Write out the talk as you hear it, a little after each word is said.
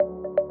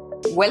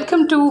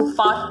Welcome to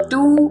part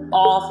 2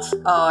 of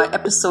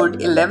episode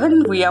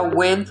 11. We are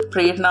with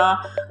Prerna,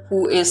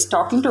 who is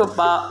talking to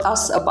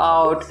us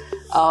about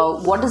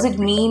what does it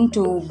mean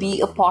to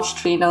be a posh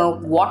trainer,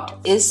 what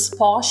is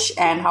posh,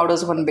 and how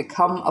does one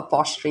become a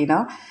posh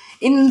trainer.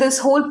 In this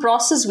whole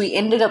process, we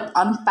ended up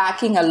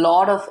unpacking a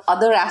lot of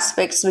other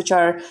aspects which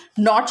are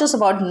not just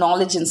about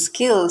knowledge and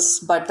skills,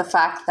 but the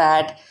fact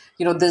that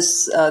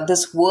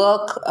this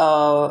work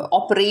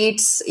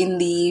operates in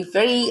the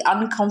very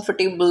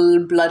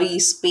uncomfortable, blurry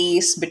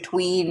space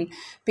between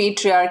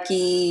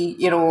patriarchy,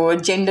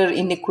 gender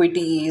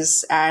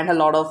inequities, and a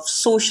lot of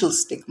social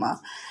stigma.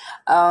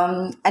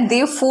 And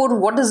therefore,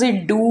 what does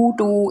it do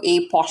to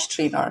a posh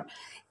trainer?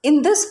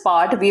 In this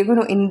part, we are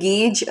going to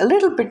engage a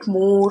little bit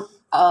more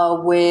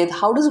with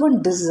how does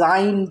one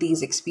design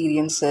these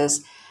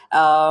experiences.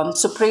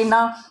 So,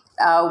 Prerna,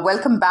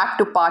 welcome back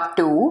to part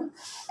 2.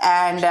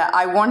 And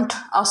I want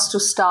us to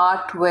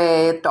start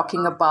with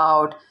talking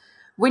about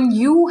when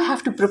you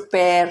have to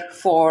prepare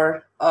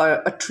for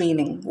a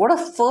training. What are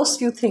the first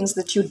few things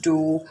that you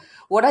do?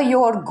 What are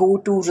your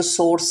go-to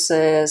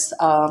resources?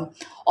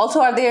 Also,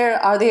 are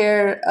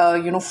there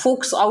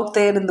folks out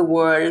there in the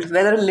world,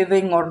 whether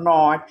living or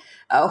not,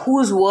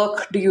 whose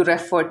work do you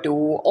refer to?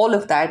 All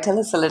of that. Tell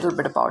us a little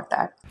bit about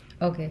that.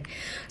 Okay.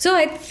 So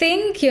I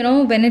think,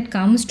 when it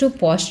comes to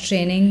posh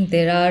training,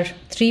 there are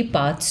three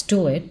parts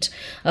to it.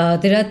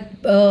 There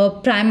are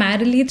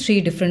primarily three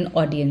different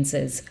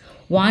audiences.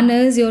 One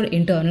is your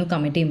internal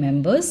committee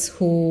members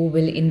who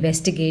will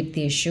investigate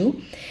the issue.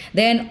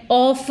 Then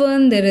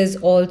often there is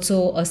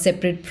also a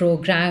separate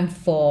program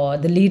for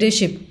the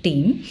leadership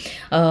team.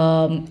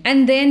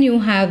 And then you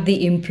have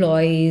the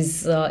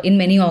employees. In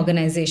many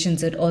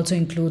organizations, it also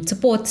includes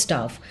support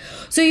staff.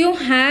 So you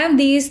have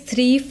these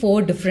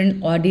 3-4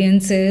 different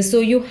audiences. So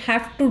you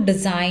have to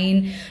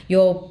design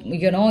your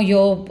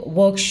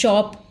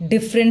workshop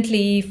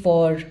differently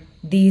for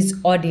these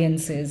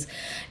audiences.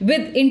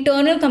 With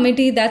internal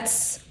committee,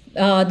 that's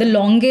the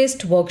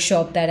longest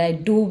workshop that I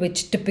do,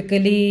 which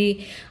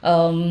typically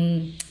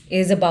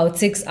is about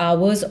 6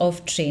 hours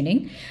of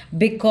training,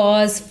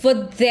 because for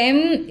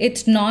them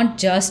it's not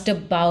just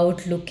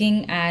about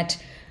looking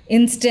at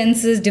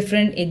instances,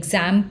 different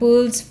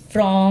examples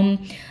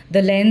from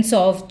the lens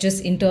of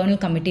just internal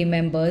committee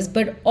members,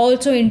 but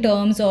also in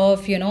terms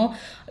of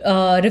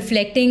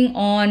reflecting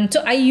on.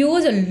 So I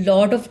use a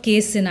lot of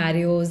case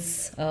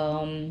scenarios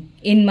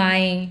in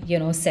my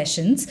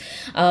sessions.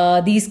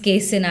 These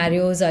case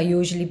scenarios are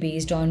usually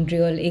based on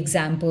real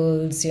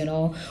examples,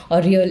 or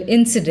real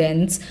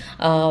incidents.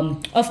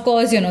 Of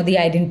course, the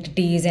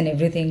identities and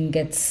everything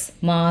gets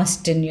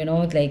masked and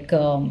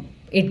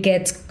it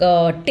gets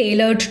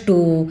tailored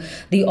to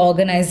the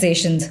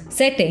organization's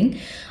setting.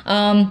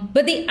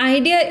 But the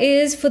idea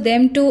is for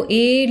them to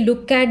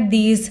look at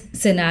these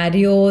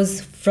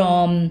scenarios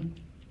from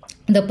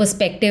the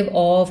perspective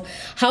of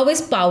how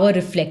is power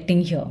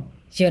reflecting here.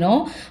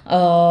 Because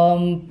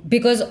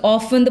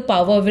often the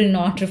power will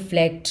not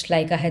reflect,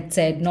 like I had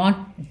said, not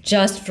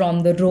just from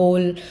the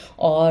role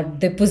or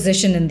the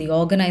position in the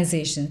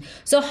organization.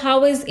 So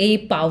how is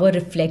a power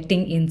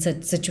reflecting in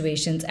such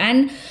situations?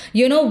 And,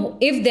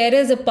 if there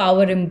is a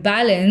power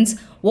imbalance,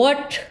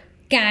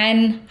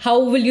 how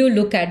will you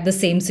look at the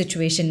same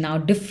situation now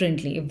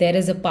differently if there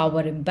is a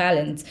power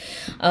imbalance?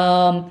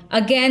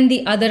 Again,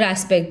 the other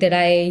aspect that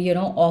I,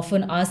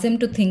 often ask them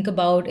to think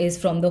about is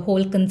from the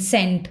whole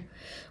consent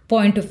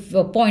point of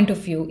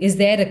view. Is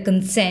there a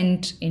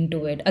consent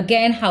into it?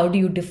 Again, how do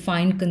you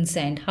define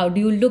consent? How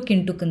do you look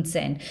into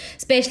consent?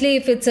 Especially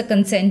if it's a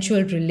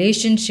consensual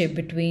relationship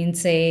between,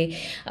 say,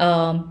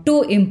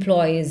 two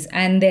employees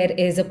and there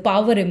is a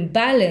power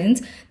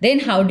imbalance, then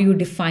how do you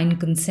define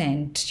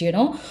consent?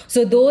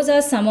 So those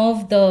are some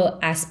of the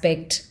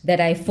aspects that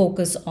I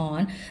focus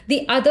on.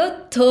 The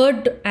other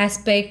third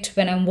aspect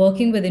when I'm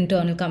working with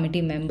internal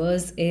committee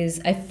members is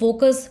I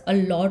focus a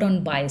lot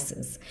on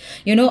biases.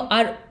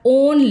 Our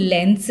own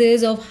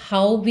lenses of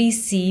how we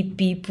see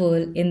people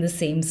in the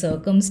same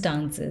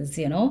circumstances,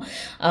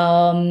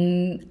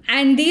 and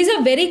these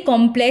are very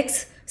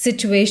complex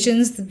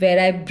situations where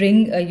I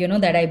bring,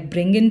 that I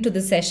bring into the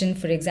session.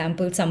 For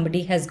example,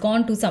 somebody has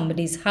gone to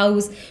somebody's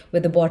house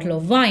with a bottle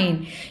of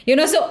wine,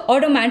 so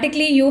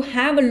automatically you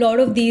have a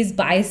lot of these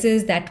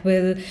biases that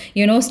will,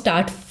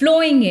 start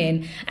flowing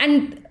in.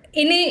 And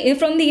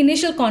from the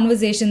initial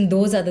conversation,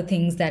 those are the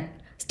things that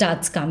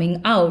starts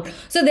coming out.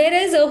 So there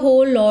is a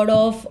whole lot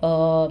of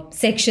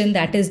section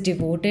that is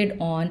devoted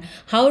on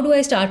how do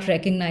I start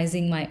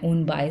recognizing my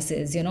own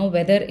biases,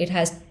 whether it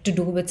has to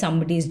do with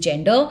somebody's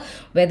gender,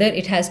 whether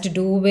it has to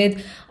do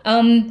with,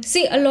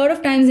 a lot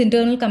of times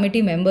internal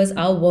committee members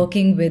are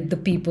working with the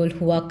people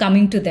who are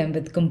coming to them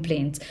with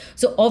complaints.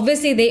 So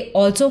obviously they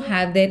also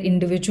have their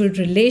individual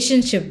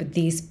relationship with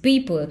these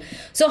people.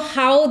 So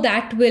how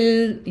that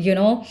will,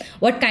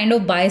 what kind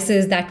of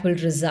biases that will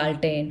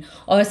result in,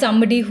 or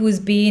somebody who's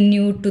been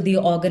new to the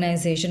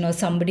organization or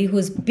somebody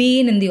who's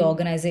been in the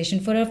organization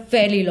for a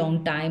fairly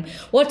long time,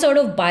 what sort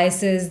of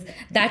biases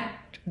that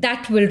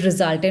that will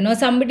result in, or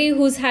somebody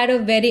who's had a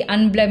very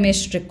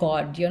unblemished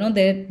record,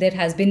 there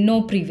has been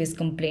no previous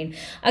complaint.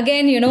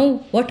 Again,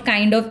 what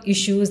kind of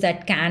issues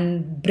that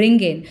can bring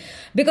in.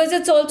 Because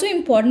it's also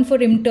important for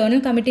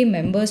internal committee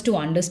members to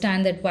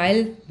understand that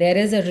while there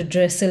is a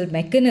redressal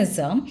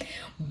mechanism,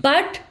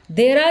 but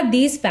there are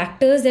these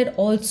factors that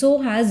also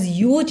has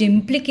huge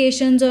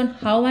implications on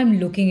how I'm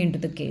looking into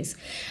the case.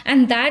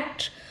 And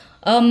that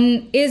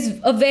is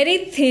a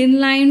very thin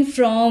line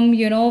from,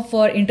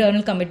 for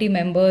internal committee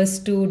members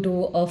to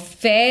do a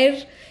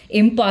fair,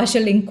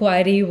 impartial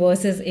inquiry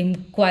versus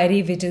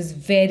inquiry which is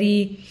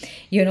very,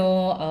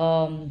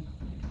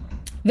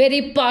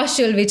 very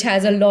partial, which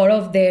has a lot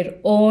of their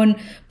own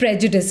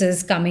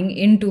prejudices coming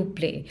into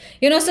play.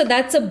 So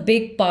that's a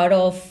big part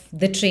of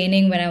the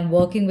training when I'm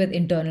working with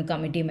internal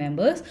committee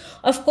members.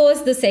 Of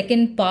course, the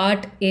second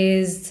part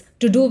is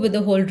to do with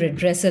the whole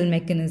redressal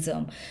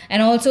mechanism.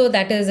 And also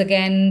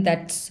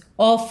that's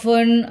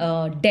often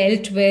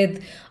dealt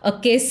with a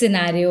case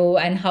scenario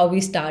and how we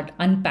start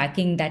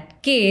unpacking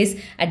that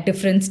case at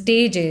different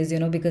stages,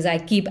 because I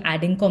keep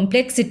adding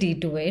complexity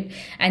to it.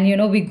 And,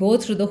 we go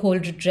through the whole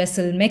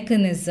redressal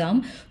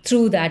mechanism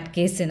through that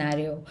case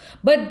scenario.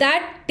 But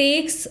that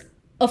takes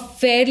a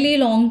fairly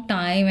long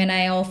time. And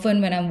I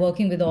often, when I'm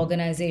working with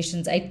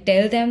organizations, I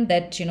tell them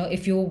that,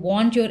 if you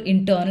want your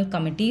internal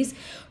committees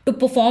to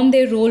perform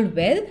their role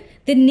well,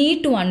 they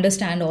need to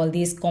understand all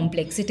these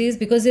complexities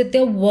because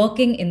they're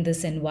working in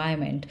this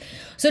environment.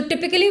 So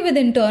typically with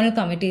internal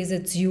committees,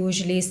 it's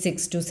usually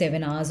 6 to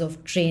 7 hours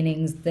of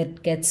trainings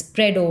that get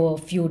spread over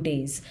a few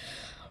days.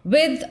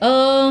 With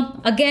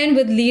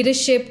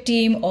leadership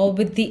team or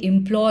with the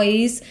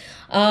employees,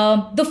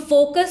 the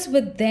focus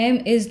with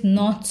them is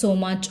not so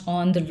much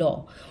on the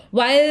law.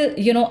 While,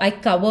 I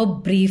cover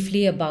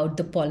briefly about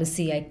the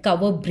policy, I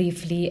cover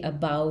briefly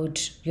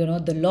about,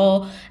 the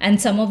law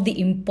and some of the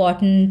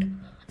important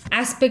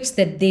aspects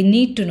that they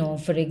need to know.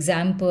 For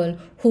example,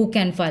 who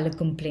can file a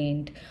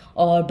complaint,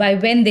 or by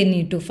when they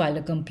need to file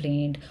a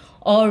complaint,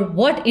 or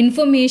what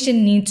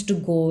information needs to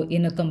go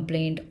in a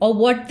complaint, or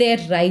what their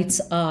rights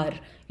are,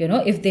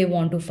 if they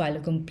want to file a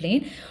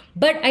complaint.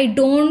 But I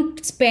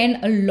don't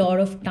spend a lot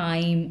of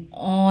time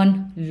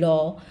on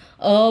law.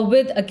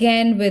 With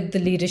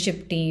the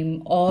leadership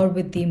team or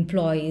with the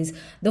employees,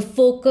 the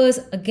focus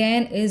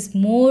again is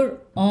more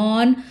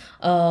on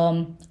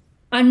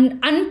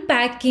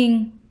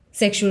unpacking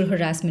sexual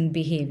harassment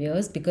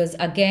behaviors, because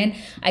again,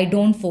 I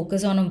don't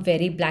focus on a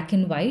very black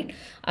and white.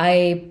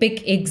 I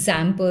pick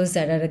examples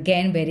that are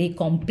again very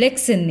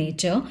complex in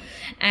nature.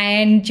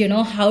 And,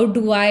 how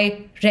do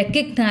I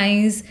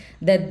recognize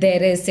that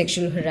there is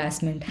sexual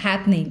harassment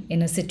happening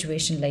in a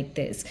situation like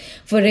this?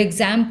 For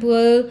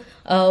example,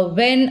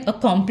 when a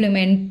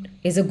compliment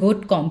is a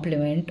good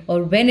compliment,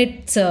 or when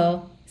it's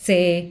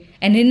say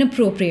an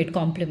inappropriate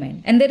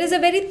compliment, and there is a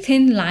very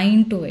thin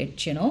line to it.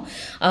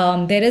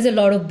 There is a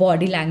lot of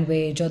body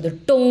language or the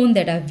tone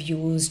that I've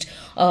used,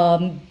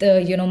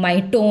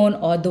 my tone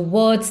or the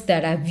words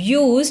that I've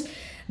used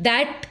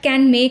that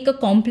can make a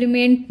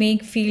compliment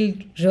feel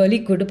really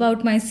good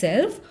about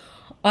myself,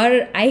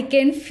 or I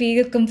can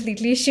feel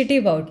completely shitty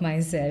about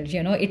myself.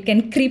 It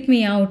can creep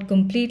me out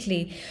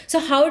completely. So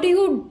how do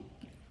you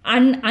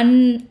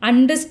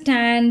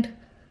understand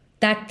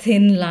that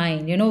thin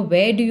line?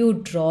 Where do you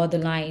draw the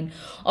line?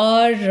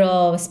 Or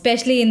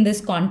especially in this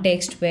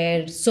context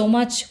where so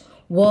much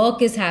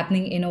work is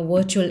happening in a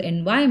virtual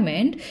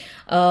environment,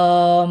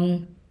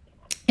 how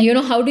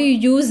do you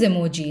use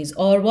emojis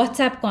or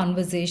WhatsApp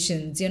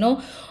conversations?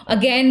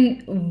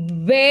 Again,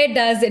 where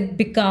does it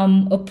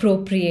become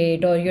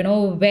appropriate, or,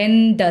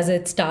 when does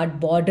it start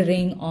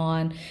bordering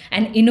on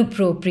an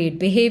inappropriate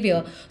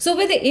behavior? So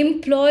with the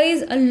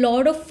employees, a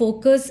lot of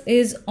focus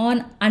is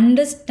on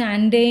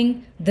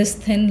understanding this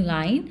thin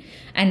line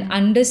and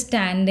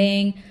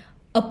understanding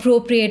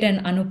appropriate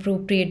and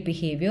inappropriate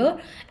behavior.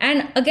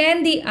 And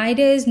again, the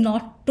idea is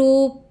not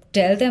to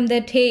tell them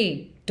that,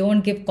 hey,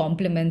 don't give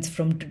compliments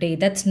from today.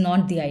 That's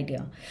not the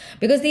idea,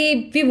 because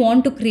we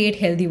want to create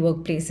healthy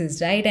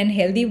workplaces, right? And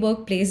healthy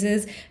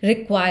workplaces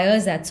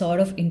requires that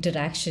sort of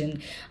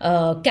interaction,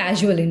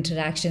 casual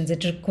interactions.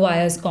 It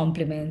requires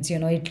compliments.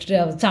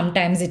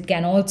 Sometimes it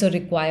can also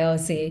require,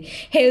 say,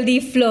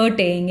 healthy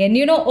flirting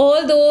and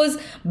all those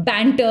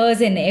banters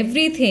and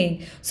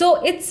everything.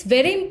 So it's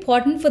very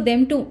important for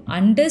them to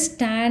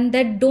understand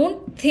that.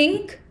 Don't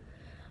think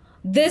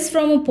this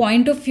from a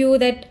point of view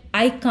that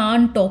I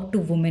can't talk to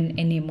women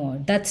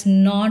anymore. That's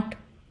not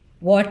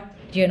what,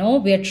 we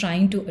are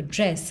trying to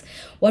address.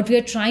 What we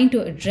are trying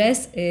to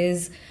address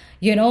is,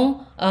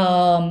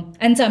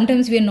 and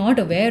sometimes we are not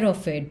aware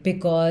of it,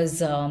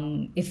 because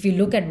if you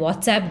look at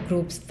WhatsApp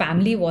groups,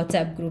 family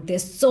WhatsApp group,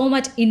 there's so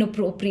much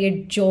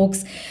inappropriate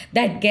jokes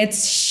that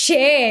gets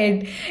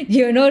shared,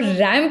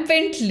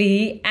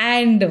 rampantly.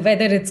 And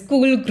whether it's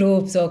school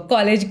groups or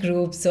college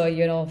groups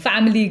or,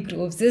 family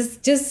groups, there's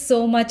just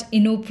so much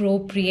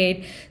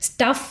inappropriate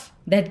stuff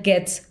that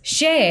gets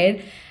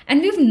shared,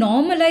 and we've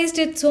normalized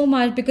it so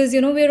much because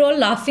we're all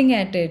laughing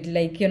at it,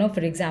 like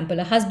for example,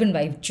 a husband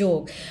wife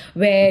joke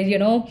where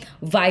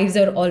wives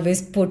are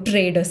always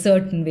portrayed a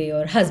certain way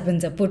or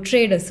husbands are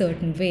portrayed a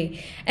certain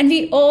way, and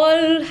we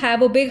all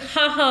have a big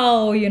ha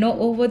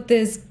over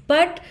this.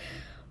 But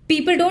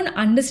people don't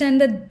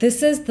understand that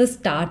this is the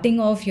starting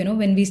of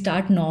when we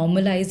start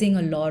normalizing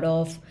a lot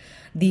of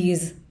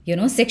these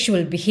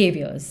sexual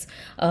behaviors,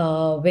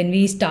 when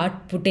we start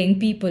putting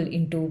people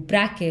into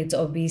brackets,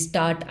 or we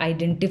start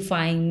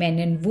identifying men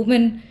and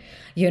women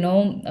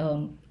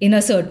in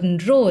a certain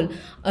role.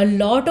 A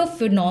lot of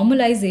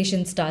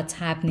normalization starts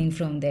happening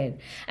from there,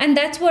 and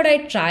that's what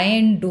I try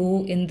and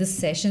do in the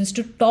sessions,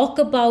 to talk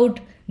about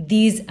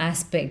these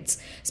aspects,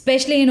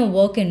 especially in a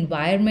work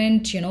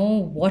environment.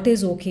 What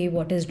is okay,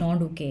 what is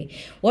not okay,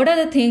 what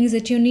are the things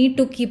that you need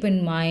to keep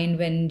in mind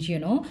when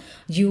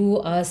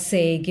you are,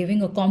 say,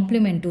 giving a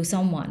compliment to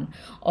someone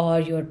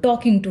or you're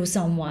talking to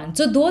someone.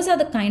 So those are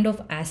the kind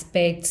of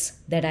aspects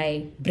that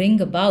I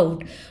bring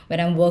about when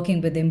I'm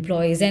working with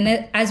employees,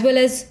 and as well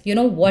as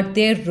what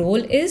their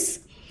role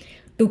is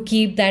to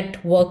keep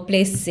that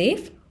workplace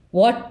safe,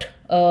 what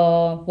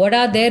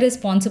are their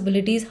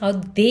responsibilities, how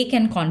they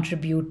can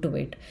contribute to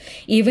it,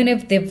 even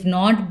if they've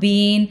not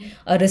been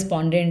a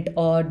respondent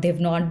or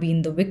they've not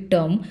been the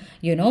victim,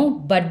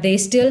 but they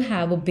still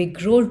have a big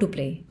role to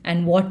play.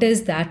 And what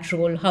is that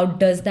role? How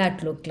does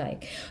that look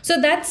like? So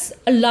that's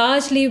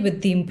largely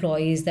with the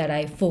employees that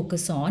I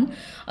focus on.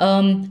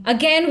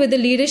 Again, with the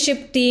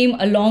leadership team,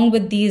 along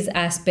with these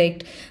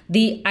aspects,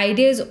 the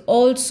idea is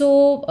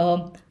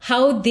also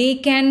how they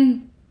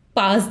can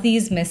pass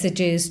these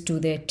messages to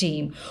their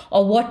team,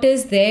 or what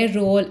is their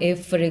role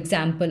if, for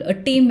example, a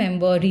team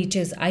member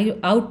reaches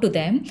out to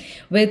them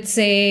with,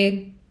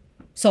 say,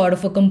 sort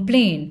of a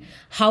complaint.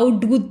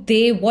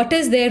 What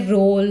is their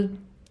role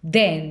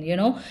then,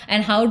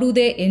 and how do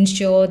they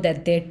ensure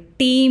that their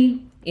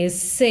team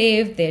is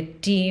safe, their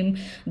team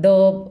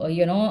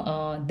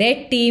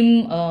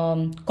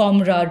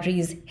camaraderie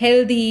is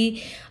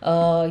healthy,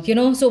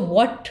 so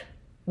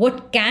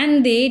what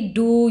can they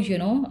do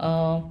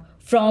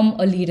from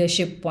a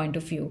leadership point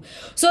of view.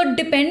 So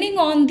depending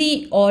on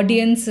the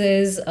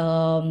audiences,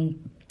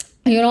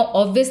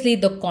 obviously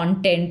the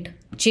content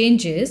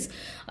changes.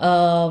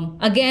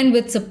 Again,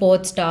 with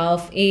support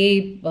staff,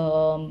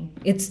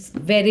 it's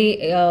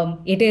very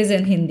it is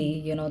in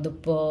Hindi. A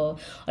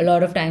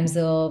lot of times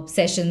the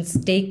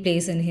sessions take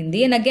place in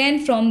Hindi, and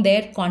again from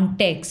their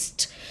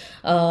context,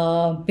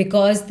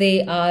 because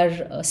they are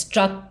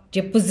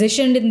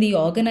positioned in the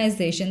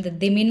organization, that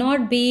they may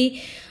not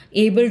be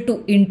able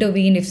to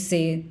intervene if,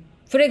 say,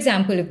 for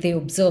example, if they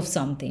observe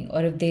something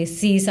or if they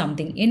see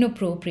something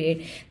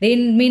inappropriate, they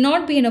may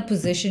not be in a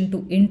position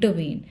to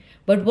intervene.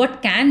 But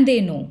what can they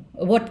know?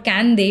 What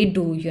can they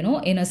do,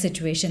 in a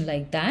situation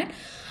like that?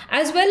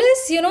 As well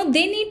as,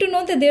 they need to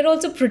know that they're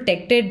also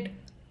protected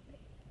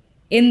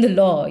in the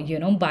law,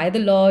 by the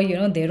law,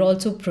 they're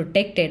also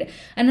protected.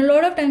 And a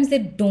lot of times they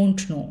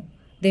don't know.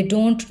 They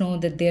don't know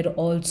that they're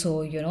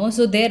also,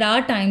 so there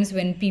are times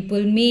when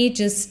people may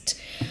just,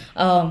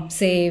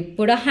 say,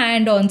 put a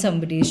hand on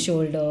somebody's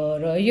shoulder, or,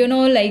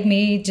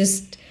 may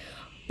just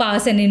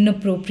pass an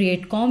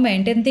inappropriate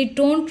comment, and they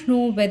don't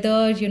know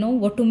whether,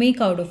 what to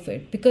make out of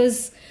it,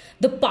 because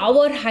the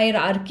power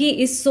hierarchy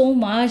is so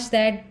much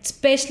that,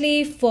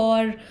 especially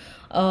for,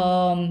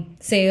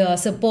 say, a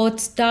support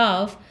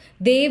staff,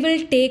 they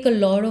will take a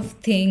lot of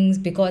things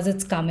because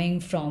it's coming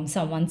from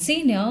someone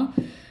senior.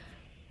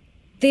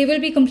 They will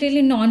be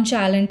completely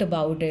nonchalant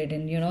about it,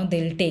 and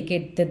they'll take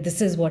it that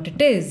this is what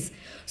it is.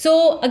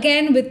 So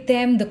again, with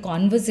them, the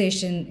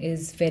conversation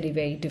is very,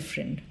 very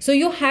different. So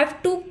you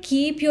have to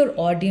keep your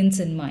audience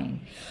in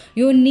mind.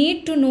 You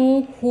need to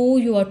know who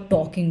you are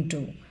talking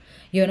to,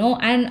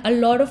 and a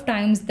lot of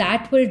times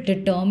that will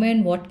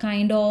determine what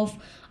kind of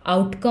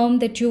outcome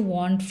that you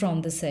want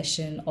from the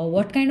session, or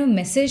what kind of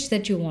message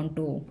that you want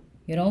to,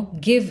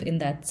 give in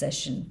that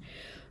session.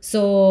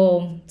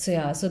 So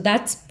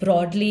that's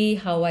broadly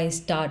how I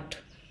start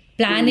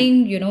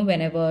planning,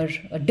 whenever,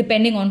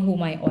 depending on who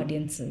my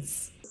audience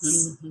is.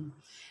 Mm-hmm.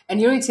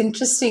 And it's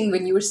interesting,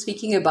 when you were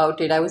speaking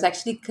about it, I was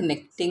actually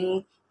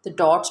connecting the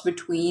dots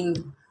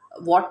between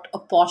what a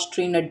posh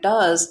trainer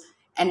does,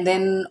 and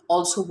then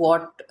also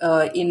what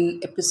in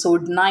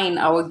episode 9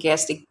 our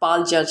guest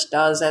Iqbal Judge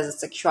does as a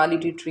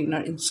sexuality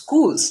trainer in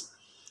schools.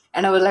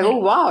 And I was like, oh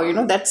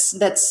wow,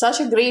 that's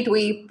such a great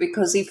way,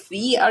 because if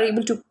we are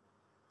able to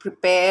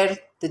prepare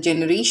the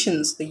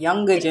generations, the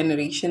younger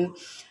generation,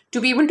 to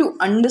be able to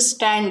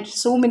understand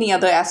so many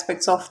other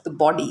aspects of the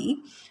body,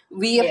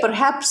 we are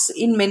perhaps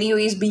in many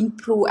ways being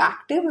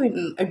proactive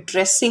in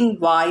addressing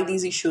why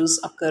these issues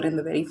occur in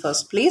the very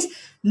first place.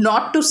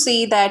 Not to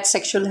say that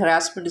sexual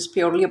harassment is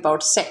purely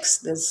about sex.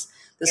 There's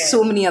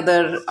so many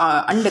other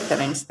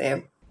undercurrents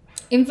there.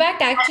 In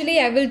fact, actually,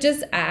 I will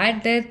just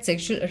add that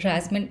sexual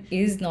harassment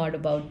is not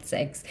about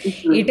sex.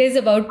 Mm-hmm. It is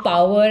about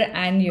power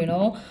and,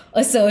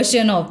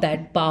 assertion of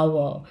that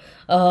power.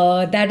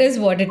 That is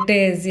what it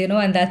is,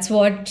 and that's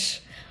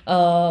what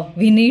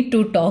we need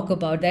to talk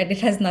about that.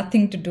 It has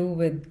nothing to do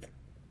with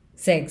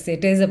sex.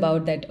 It is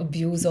about that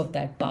abuse of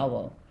that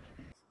power.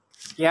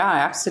 Yeah,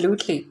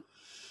 absolutely.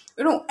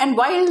 And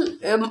while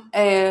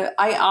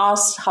I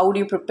asked how do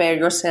you prepare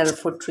yourself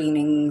for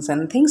trainings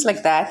and things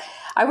like that,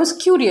 I was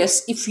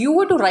curious, if you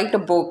were to write a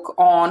book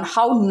on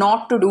how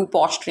not to do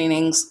posh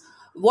trainings,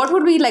 what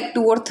would be like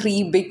 2 or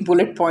 3 big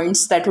bullet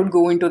points that would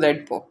go into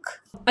that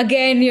book?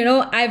 Again,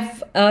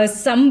 I've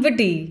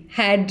somebody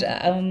had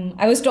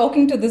I was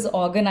talking to this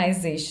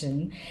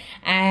organization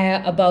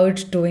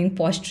about doing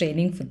posh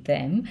training for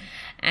them,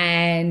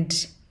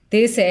 and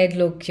they said,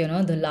 look,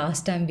 the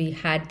last time we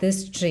had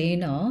this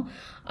trainer,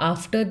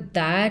 after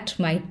that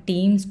my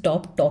team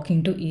stopped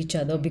talking to each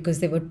other because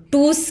they were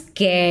too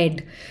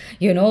scared,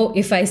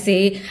 if I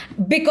say,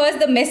 because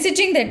the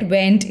messaging that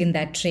went in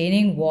that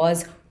training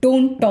was,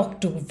 don't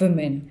talk to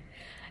women.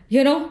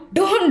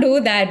 Don't do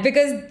that,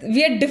 because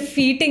we are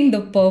defeating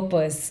the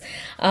purpose.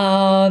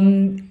 So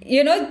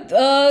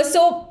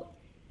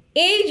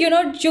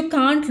you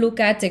can't look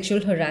at sexual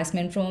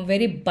harassment from a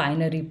very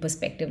binary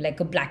perspective, like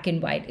a black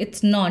and white.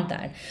 It's not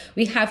that.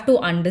 We have to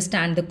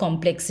understand the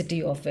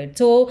complexity of it.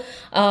 So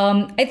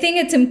I think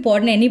it's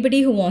important.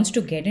 Anybody who wants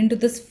to get into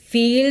this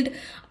field,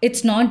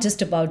 it's not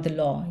just about the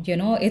law.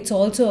 It's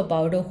also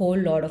about a whole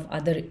lot of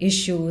other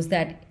issues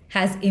that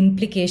has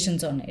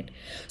implications on it.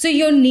 So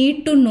you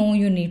need to know,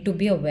 you need to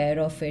be aware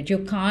of it. You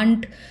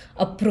can't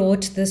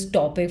approach this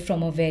topic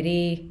from a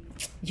very,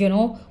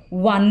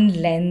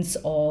 one lens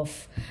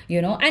of,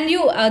 and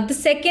the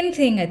second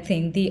thing, I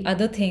think, the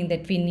other thing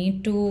that we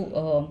need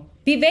to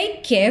be very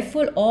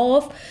careful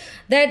of,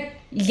 that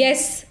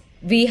yes,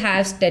 we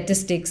have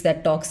statistics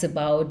that talks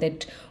about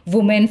that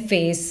women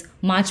face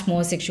much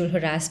more sexual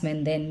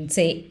harassment than,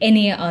 say,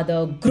 any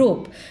other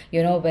group,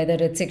 whether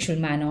it's sexual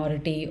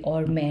minority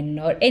or men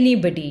or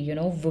anybody,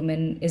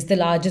 women is the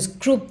largest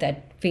group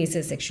that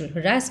faces sexual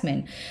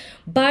harassment.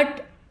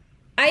 But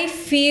I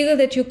feel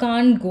that you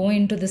can't go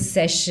into the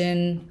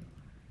session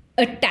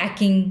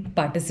attacking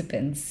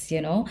participants,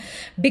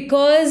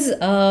 because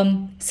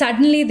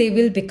suddenly they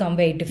will become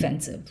very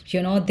defensive.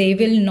 They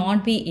will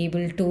not be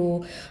able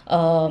to,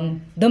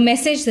 the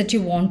message that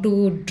you want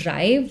to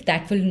drive,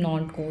 that will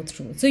not go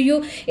through. So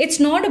it's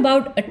not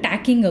about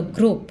attacking a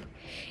group.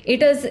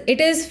 It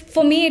is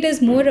for me, it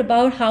is more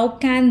about how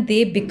can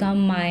they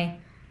become my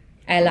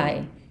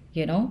ally.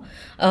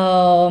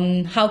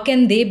 How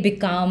can they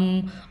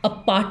become a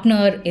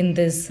partner in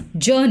this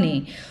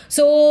journey?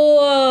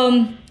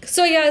 So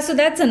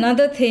that's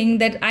another thing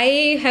that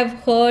I have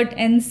heard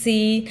and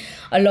see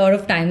a lot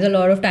of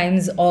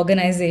times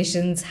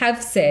organizations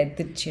have said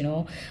that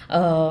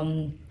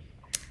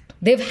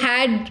they've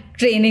had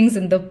trainings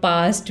in the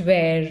past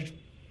where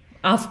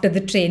after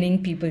the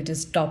training people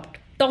just stopped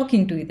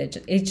talking to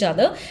each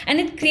other, and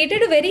it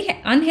created a very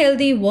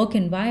unhealthy work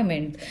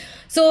environment.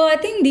 So I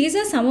think these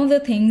are some of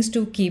the things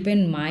to keep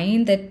in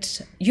mind,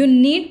 that you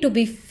need to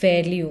be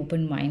fairly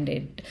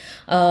open-minded,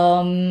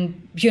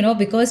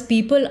 because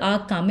people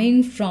are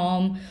coming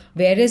from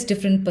various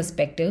different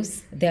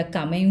perspectives. They are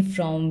coming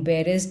from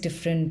various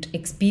different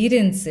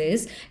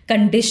experiences,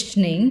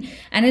 conditioning,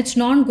 and it's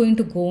not going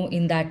to go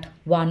in that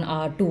 1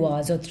 hour, 2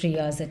 hours or 3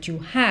 hours that you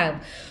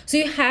have. So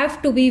you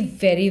have to be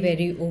very,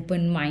 very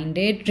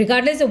open-minded,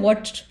 regardless of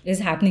what is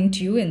happening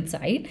to you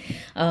inside.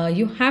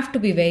 You have to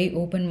be very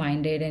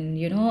open-minded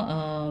and,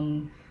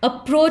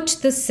 approach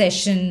the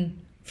session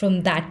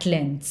from that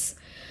lens.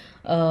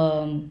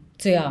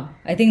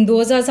 I think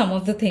those are some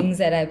of the things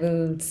that I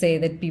will say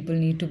that people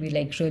need to be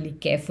really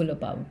careful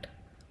about.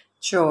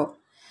 Sure.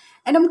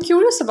 And I'm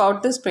curious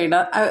about this,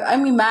 Prerna.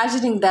 I'm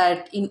imagining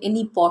that in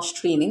any posh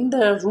training,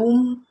 the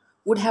room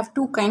would have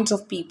 2 kinds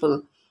of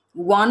people.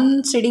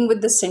 One sitting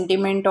with the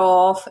sentiment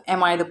of,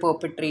 am I the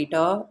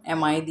perpetrator?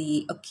 Am I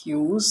the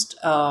accused?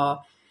 Or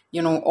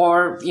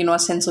a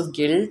sense of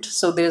guilt.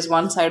 So there's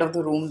one side of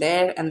the room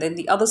there. And then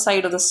the other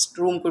side of the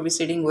room could be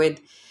sitting with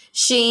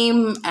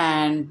shame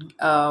and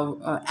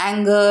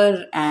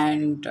anger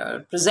and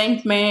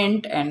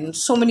resentment and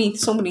so many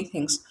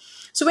things.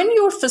 So when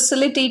you're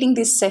facilitating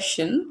this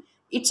session,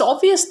 it's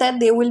obvious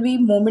that there will be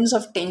moments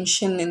of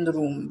tension in the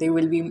room. There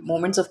will be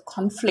moments of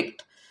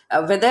conflict,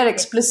 whether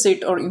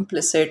explicit or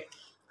implicit.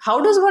 How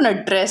does one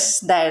address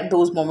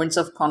those moments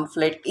of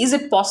conflict? Is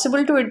it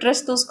possible to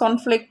address those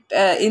conflict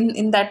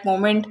in that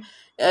moment,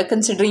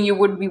 considering you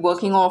would be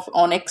working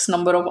on X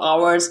number of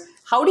hours?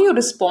 How do you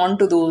respond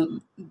to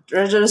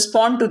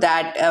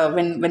that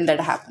when that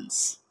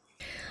happens?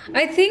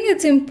 I think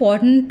it's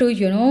important to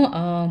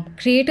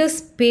create a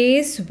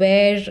space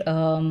where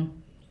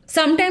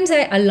sometimes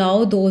I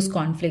allow those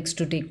conflicts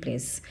to take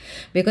place,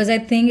 because I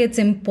think it's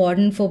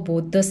important for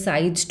both the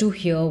sides to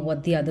hear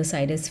what the other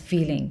side is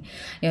feeling.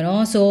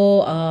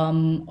 So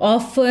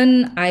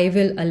often I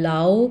will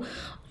allow,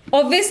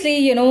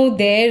 obviously,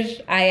 there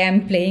I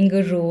am playing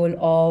a role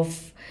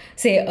of,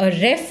 say, a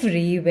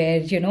referee,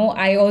 where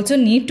I also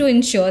need to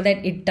ensure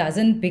that it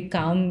doesn't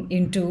become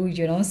into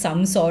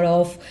some sort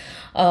of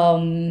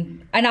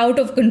an out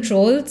of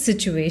control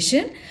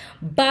situation.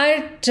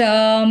 But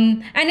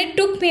and it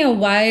took me a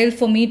while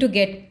for me to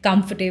get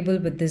comfortable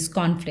with these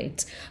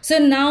conflicts. So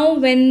now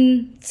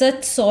when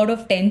such sort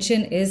of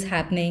tension is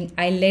happening,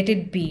 I let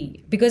it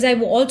be, because I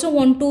also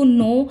want to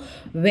know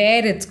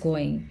where it's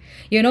going,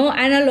 and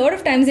a lot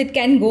of times it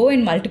can go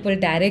in multiple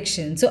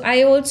directions. So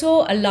I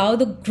also allow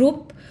the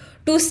group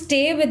to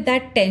stay with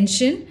that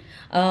tension,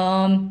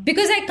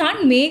 because I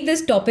can't make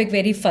this topic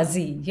very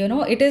fuzzy.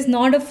 It is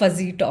not a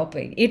fuzzy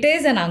topic. It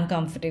is an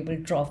uncomfortable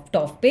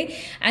topic.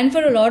 And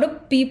for a lot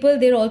of people,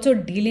 they're also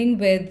dealing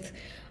with,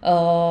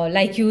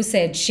 like you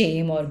said,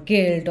 shame or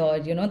guilt, or,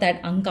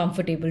 that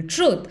uncomfortable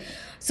truth.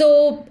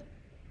 So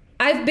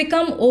I've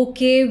become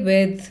okay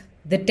with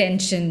the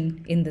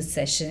tension in the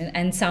session.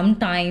 And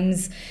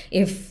sometimes,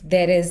 if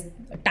there is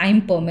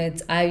time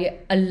permits, I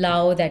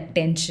allow that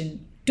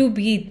tension to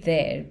be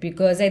there,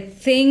 because I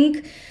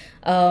think,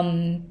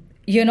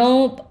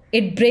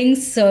 it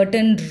brings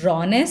certain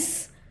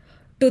rawness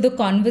to the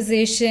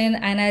conversation.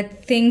 And I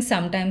think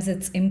sometimes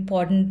it's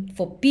important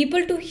for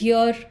people to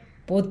hear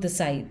both the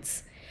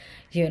sides,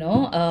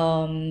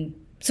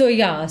 so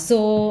yeah,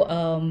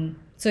 so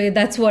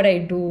that's what I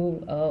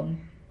do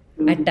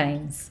at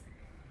times.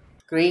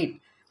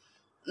 Great.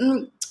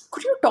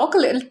 Could you talk a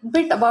little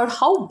bit about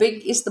how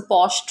big is the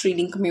posh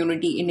trading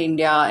community in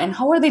India, and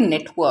how are they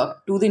networked?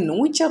 Do they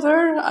know each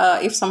other?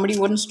 If somebody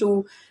wants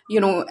to,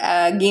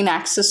 gain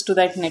access to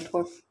that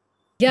network.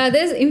 Yeah,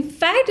 in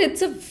fact,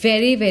 it's a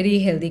very, very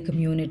healthy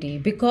community,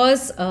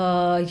 because,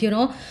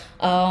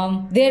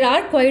 there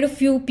are quite a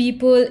few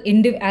people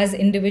as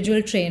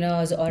individual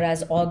trainers or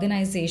as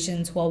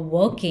organizations who are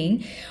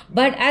working.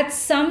 But at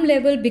some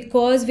level,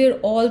 because we're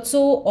also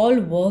all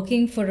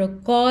working for a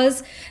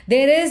cause,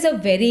 there is a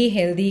very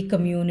healthy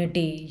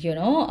community,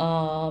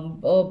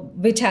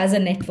 which has a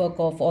network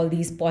of all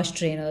these posh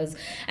trainers.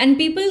 And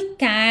people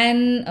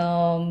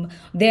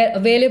they're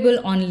available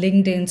on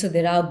LinkedIn. So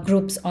there are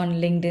groups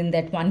on LinkedIn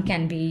that one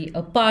can be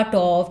a part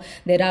of.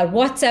 There are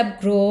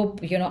WhatsApp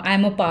group.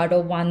 I'm a part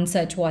of one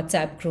such WhatsApp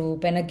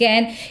group. And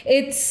again,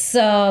 it's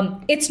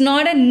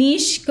not a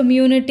niche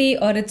community,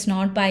 or it's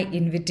not by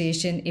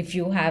invitation. If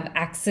you have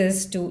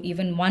access to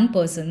even one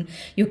person,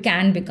 you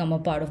can become a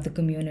part of the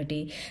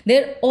community.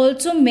 There are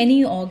also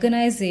many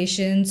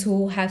organizations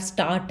who have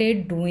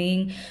started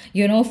doing,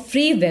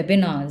 free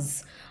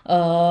webinars.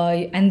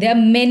 And there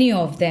are many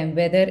of them,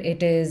 whether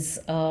it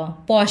is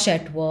Posh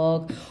at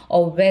Work,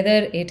 or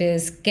whether it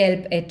is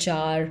Kelp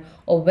HR,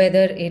 or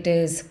whether it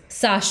is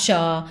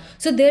Sasha.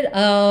 So there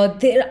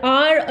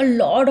are a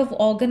lot of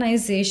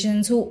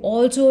organizations who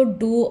also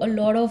do a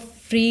lot of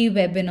free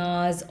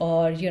webinars,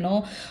 or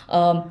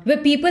where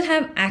people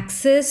have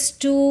access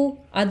to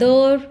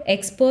other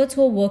experts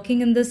who are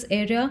working in this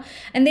area,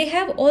 and they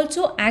have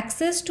also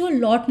access to a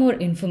lot more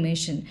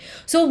information.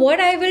 So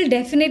what I will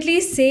definitely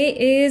say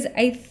is,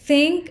 I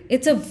think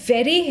it's a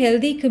very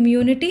healthy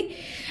community.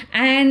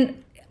 And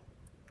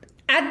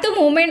at the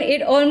moment,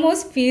 it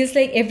almost feels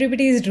like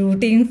everybody is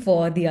rooting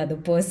for the other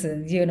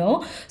person,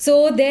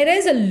 so there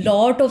is a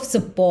lot of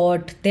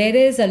support, there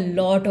is a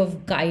lot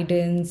of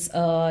guidance.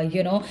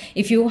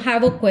 If you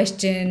have a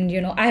question,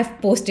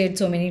 I've posted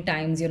so many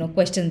times,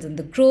 questions in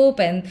the group,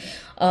 and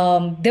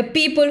the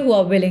people who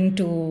are willing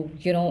to,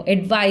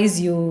 advise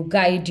you,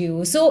 guide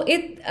you. So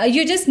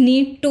you just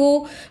need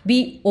to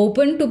be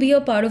open to be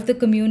a part of the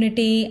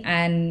community,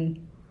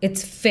 and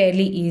it's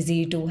fairly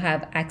easy to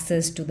have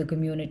access to the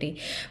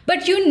community.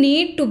 But you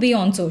need to be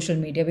on social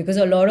media, because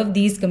a lot of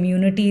these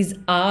communities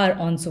are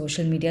on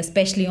social media,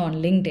 especially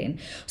on LinkedIn.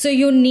 So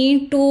you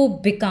need to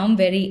become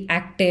very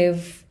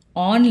active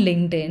on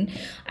LinkedIn,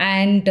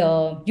 and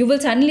you will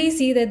suddenly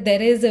see that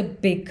there is a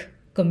big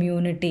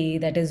community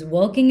that is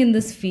working in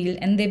this field,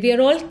 and we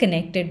are all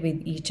connected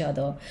with each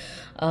other.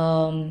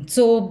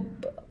 So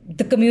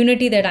the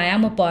community that I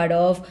am a part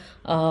of,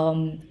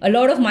 a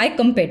lot of my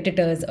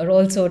competitors are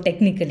also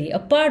technically a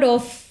part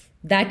of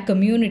that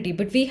community,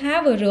 but we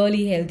have a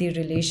really healthy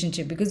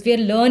relationship, because we are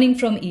learning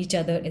from each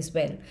other as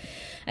well.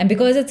 And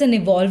because it's an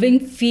evolving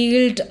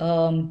field,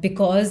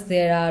 because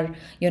there are,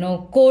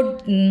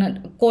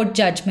 court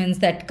judgments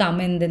that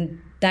come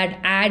in, that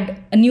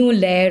add a new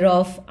layer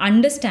of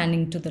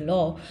understanding to the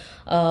law,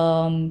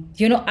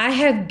 I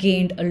have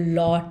gained a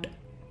lot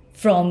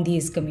from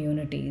these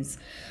communities.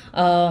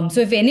 So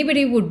if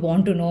anybody would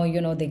want to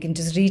know, they can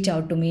just reach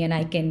out to me, and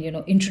I can,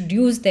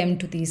 introduce them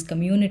to these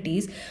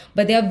communities.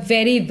 But they are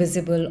very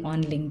visible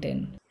on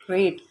LinkedIn.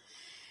 Great.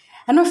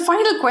 And my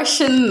final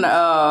question,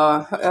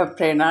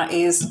 Prerna,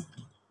 is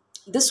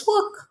this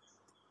work.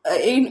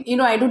 I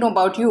don't know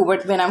about you,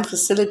 but when I'm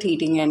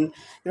facilitating, and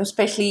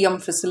especially I'm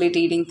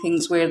facilitating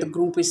things where the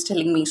group is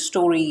telling me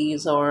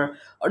stories, or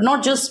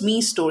not just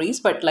me stories,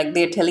 but like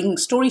they're telling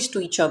stories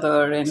to each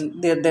other,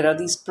 and there are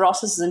these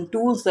processes and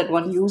tools that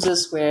one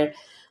uses where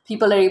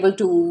people are able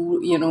to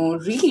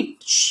really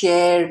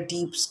share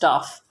deep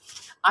stuff.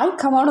 I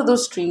come out of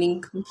those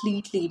training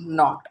completely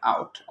knocked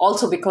out.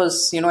 Also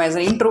because, as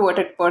an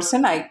introverted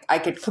person, I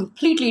get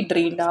completely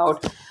drained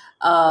out.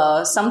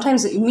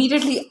 sometimes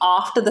immediately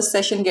after the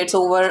session gets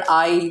over,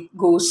 I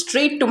go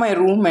straight to my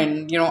room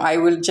and, I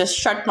will just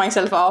shut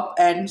myself up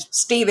and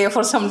stay there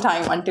for some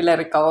time until I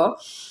recover.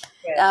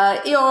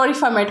 Or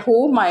if I'm at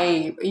home,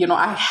 I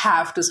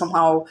have to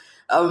somehow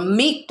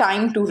make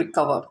time to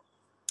recover.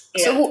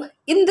 Yeah. So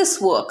in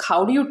this work,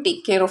 how do you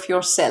take care of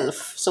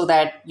yourself so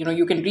that,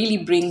 you can really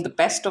bring the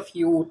best of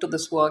you to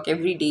this work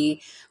every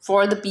day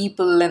for the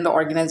people and the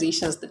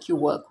organizations that you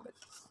work with?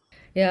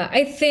 Yeah,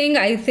 I think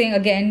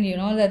again,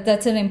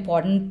 that's an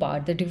important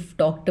part that you've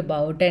talked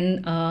about,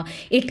 and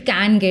it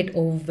can get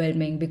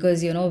overwhelming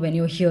because when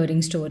you're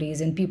hearing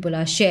stories and people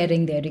are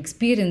sharing their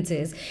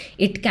experiences,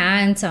 it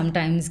can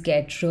sometimes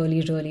get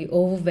really, really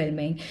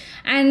overwhelming,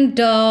 and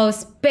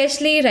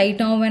especially right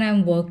now when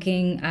I'm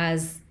working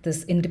as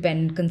this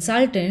independent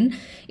consultant,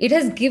 it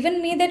has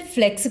given me that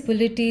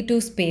flexibility to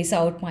space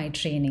out my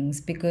trainings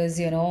because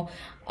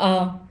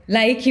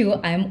like you,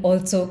 I'm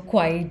also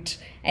quite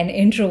an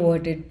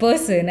introverted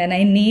person and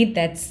I need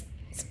that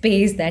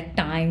space, that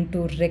time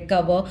to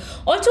recover.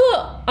 Also,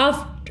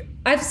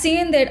 I've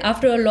seen that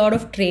after a lot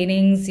of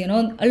trainings, a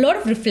lot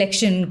of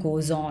reflection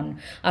goes on.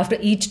 After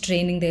each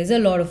training, there's a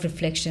lot of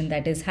reflection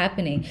that is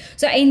happening.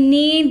 So I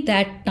need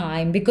that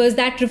time because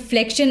that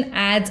reflection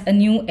adds a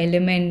new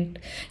element,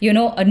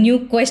 a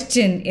new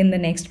question in the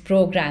next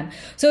program.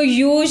 So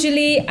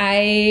usually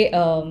I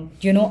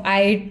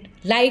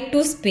like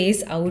to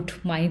space out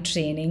my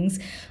trainings.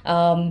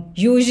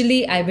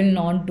 Usually I will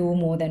not do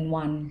more than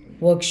one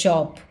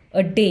workshop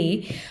a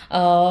day,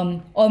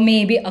 or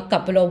maybe a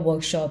couple of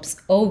workshops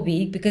a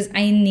week because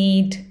I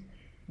need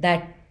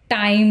that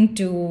time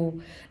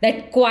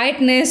that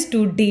quietness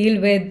to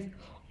deal with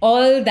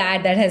all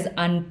that has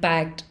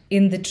unpacked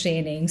in the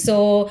training.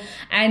 So,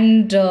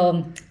 and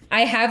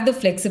I have the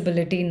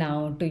flexibility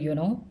now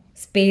to,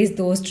 space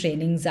those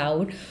trainings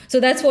out. So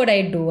that's what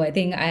I do. I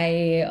think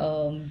I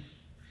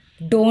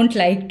don't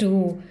like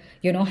to,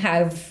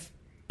 have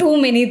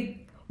too many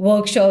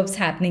workshops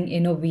happening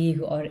in a week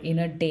or in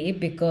a day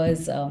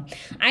because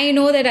I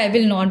know that I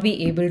will not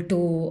be able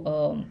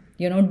to,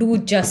 do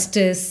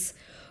justice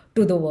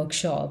to the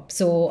workshop.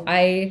 So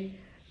I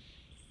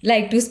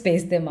like to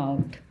space them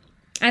out.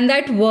 And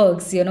that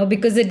works,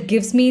 because it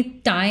gives me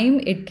time,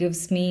 it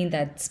gives me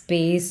that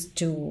space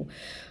to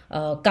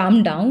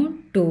calm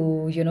down,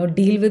 to,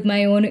 deal with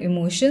my own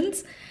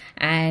emotions.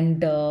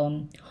 And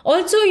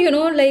also,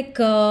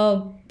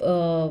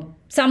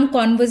 some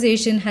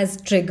conversation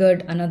has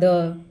triggered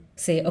another,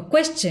 say, a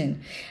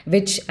question,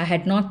 which I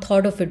had not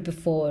thought of it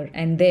before.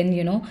 And then,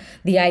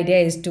 the idea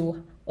is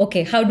to,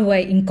 okay, how do I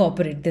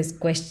incorporate this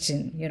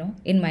question,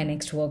 in my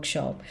next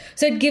workshop?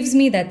 So it gives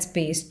me that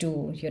space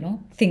to,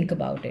 think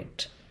about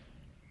it.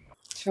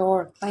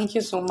 Sure. Thank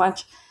you so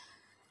much.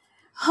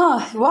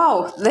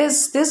 Wow.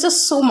 There's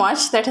just so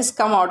much that has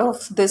come out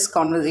of this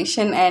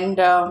conversation. And,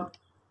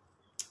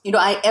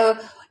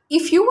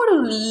 if you were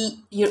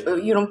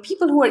to,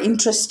 people who are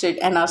interested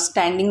and are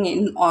standing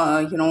in,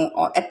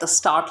 at the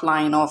start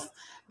line of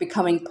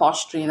becoming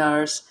posh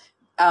trainers,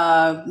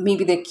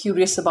 maybe they're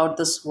curious about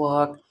this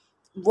work.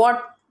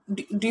 What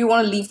do you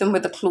want to leave them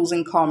with a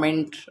closing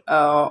comment,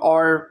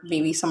 or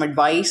maybe some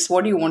advice?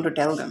 What do you want to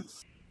tell them?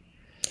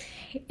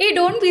 Hey,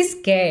 don't be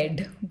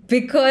scared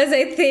because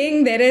I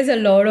think there is a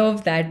lot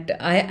of that.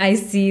 I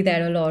see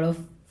that a lot of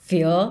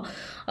fear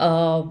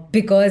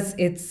because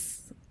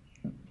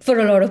for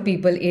a lot of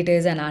people, it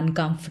is an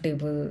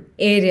uncomfortable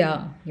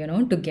area,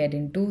 to get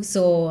into.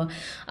 So,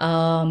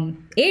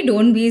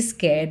 don't be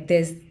scared.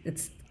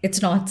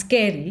 It's not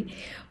scary.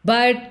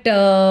 But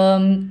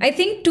I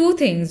think two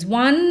things.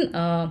 One,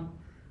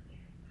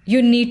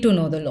 you need to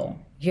know the law.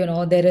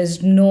 There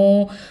is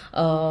no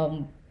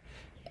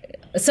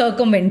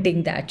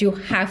circumventing that. You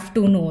have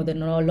to know the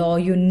law,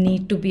 you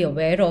need to be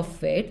aware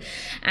of it,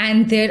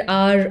 and there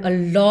are a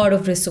lot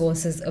of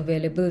resources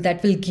available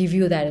that will give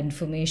you that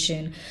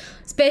information,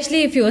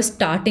 especially if you're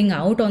starting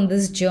out on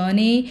this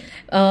journey.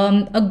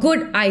 A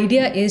good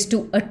idea is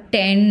to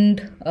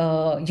attend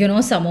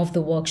some of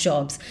the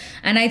workshops.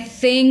 And I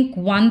think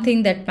one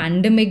thing that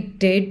pandemic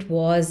did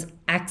was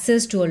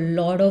access to a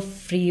lot of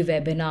free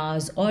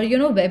webinars, or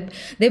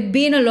there've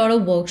been a lot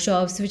of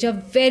workshops which are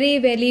very,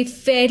 very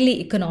fairly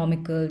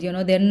economical.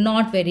 They're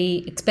not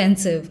very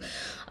expensive,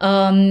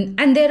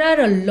 and there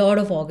are a lot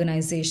of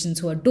organizations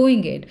who are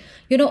doing it.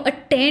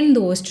 Attend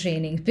those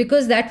trainings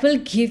because that will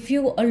give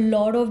you a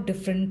lot of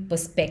different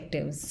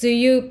perspectives. So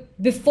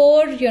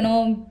before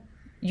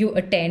you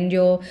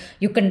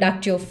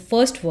conduct your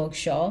first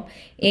workshop,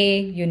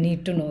 you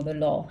need to know the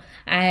law,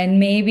 and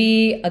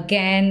maybe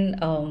again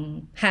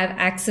have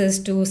access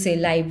to, say,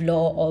 Live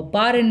Law or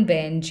Bar and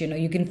Bench.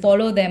 You can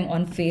follow them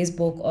on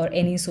Facebook or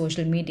any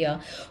social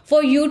media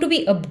for you to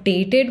be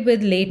updated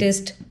with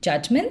latest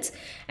judgments,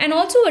 and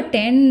also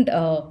attend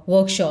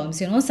workshops.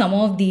 Some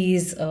of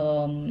these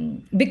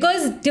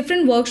because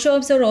different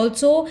workshops are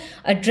also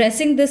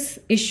addressing this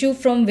issue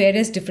from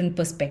various different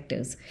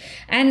perspectives,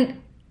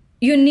 and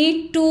you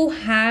need to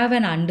have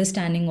an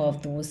understanding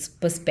of those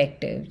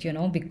perspectives,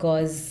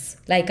 because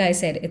like I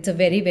said, it's a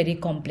very, very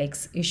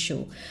complex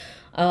issue.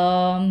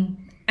 And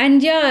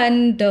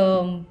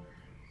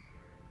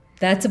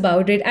that's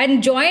about it.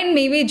 And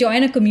maybe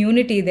join a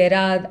community.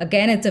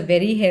 Again, it's a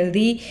very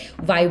healthy,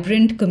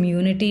 vibrant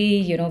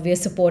community. We are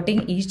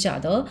supporting each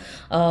other.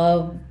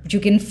 You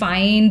can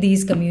find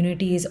these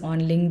communities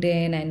on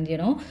LinkedIn,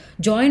 and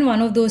join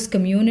one of those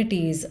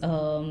communities.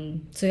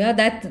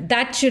 That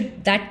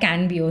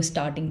can be your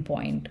starting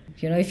point,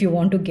 if you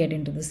want to get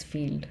into this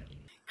field.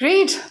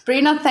 Great.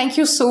 Prerna, thank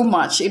you so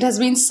much. It has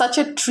been such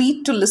a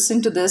treat to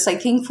listen to this. I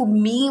think for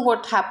me,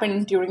 what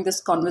happened during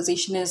this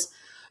conversation is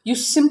you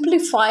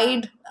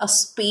simplified a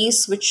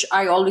space which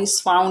I always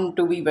found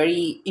to be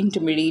very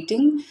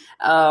intimidating.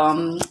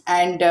 And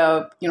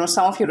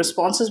some of your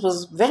responses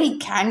was very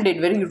candid,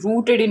 very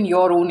rooted in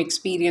your own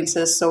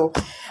experiences. So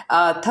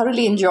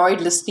thoroughly enjoyed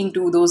listening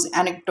to those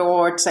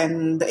anecdotes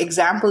and the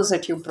examples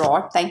that you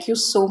brought. Thank you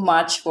so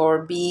much for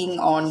being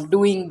on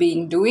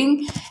Being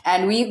Doing.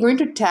 And we are going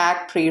to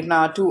tag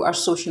Prerna to our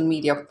social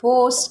media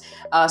post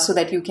so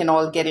that you can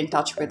all get in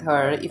touch with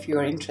her if you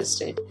are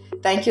interested.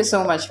 Thank you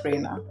so much,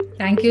 Prerna.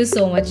 Thank you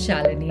so much,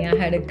 Shalini. I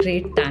had a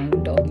great time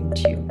talking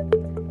to you.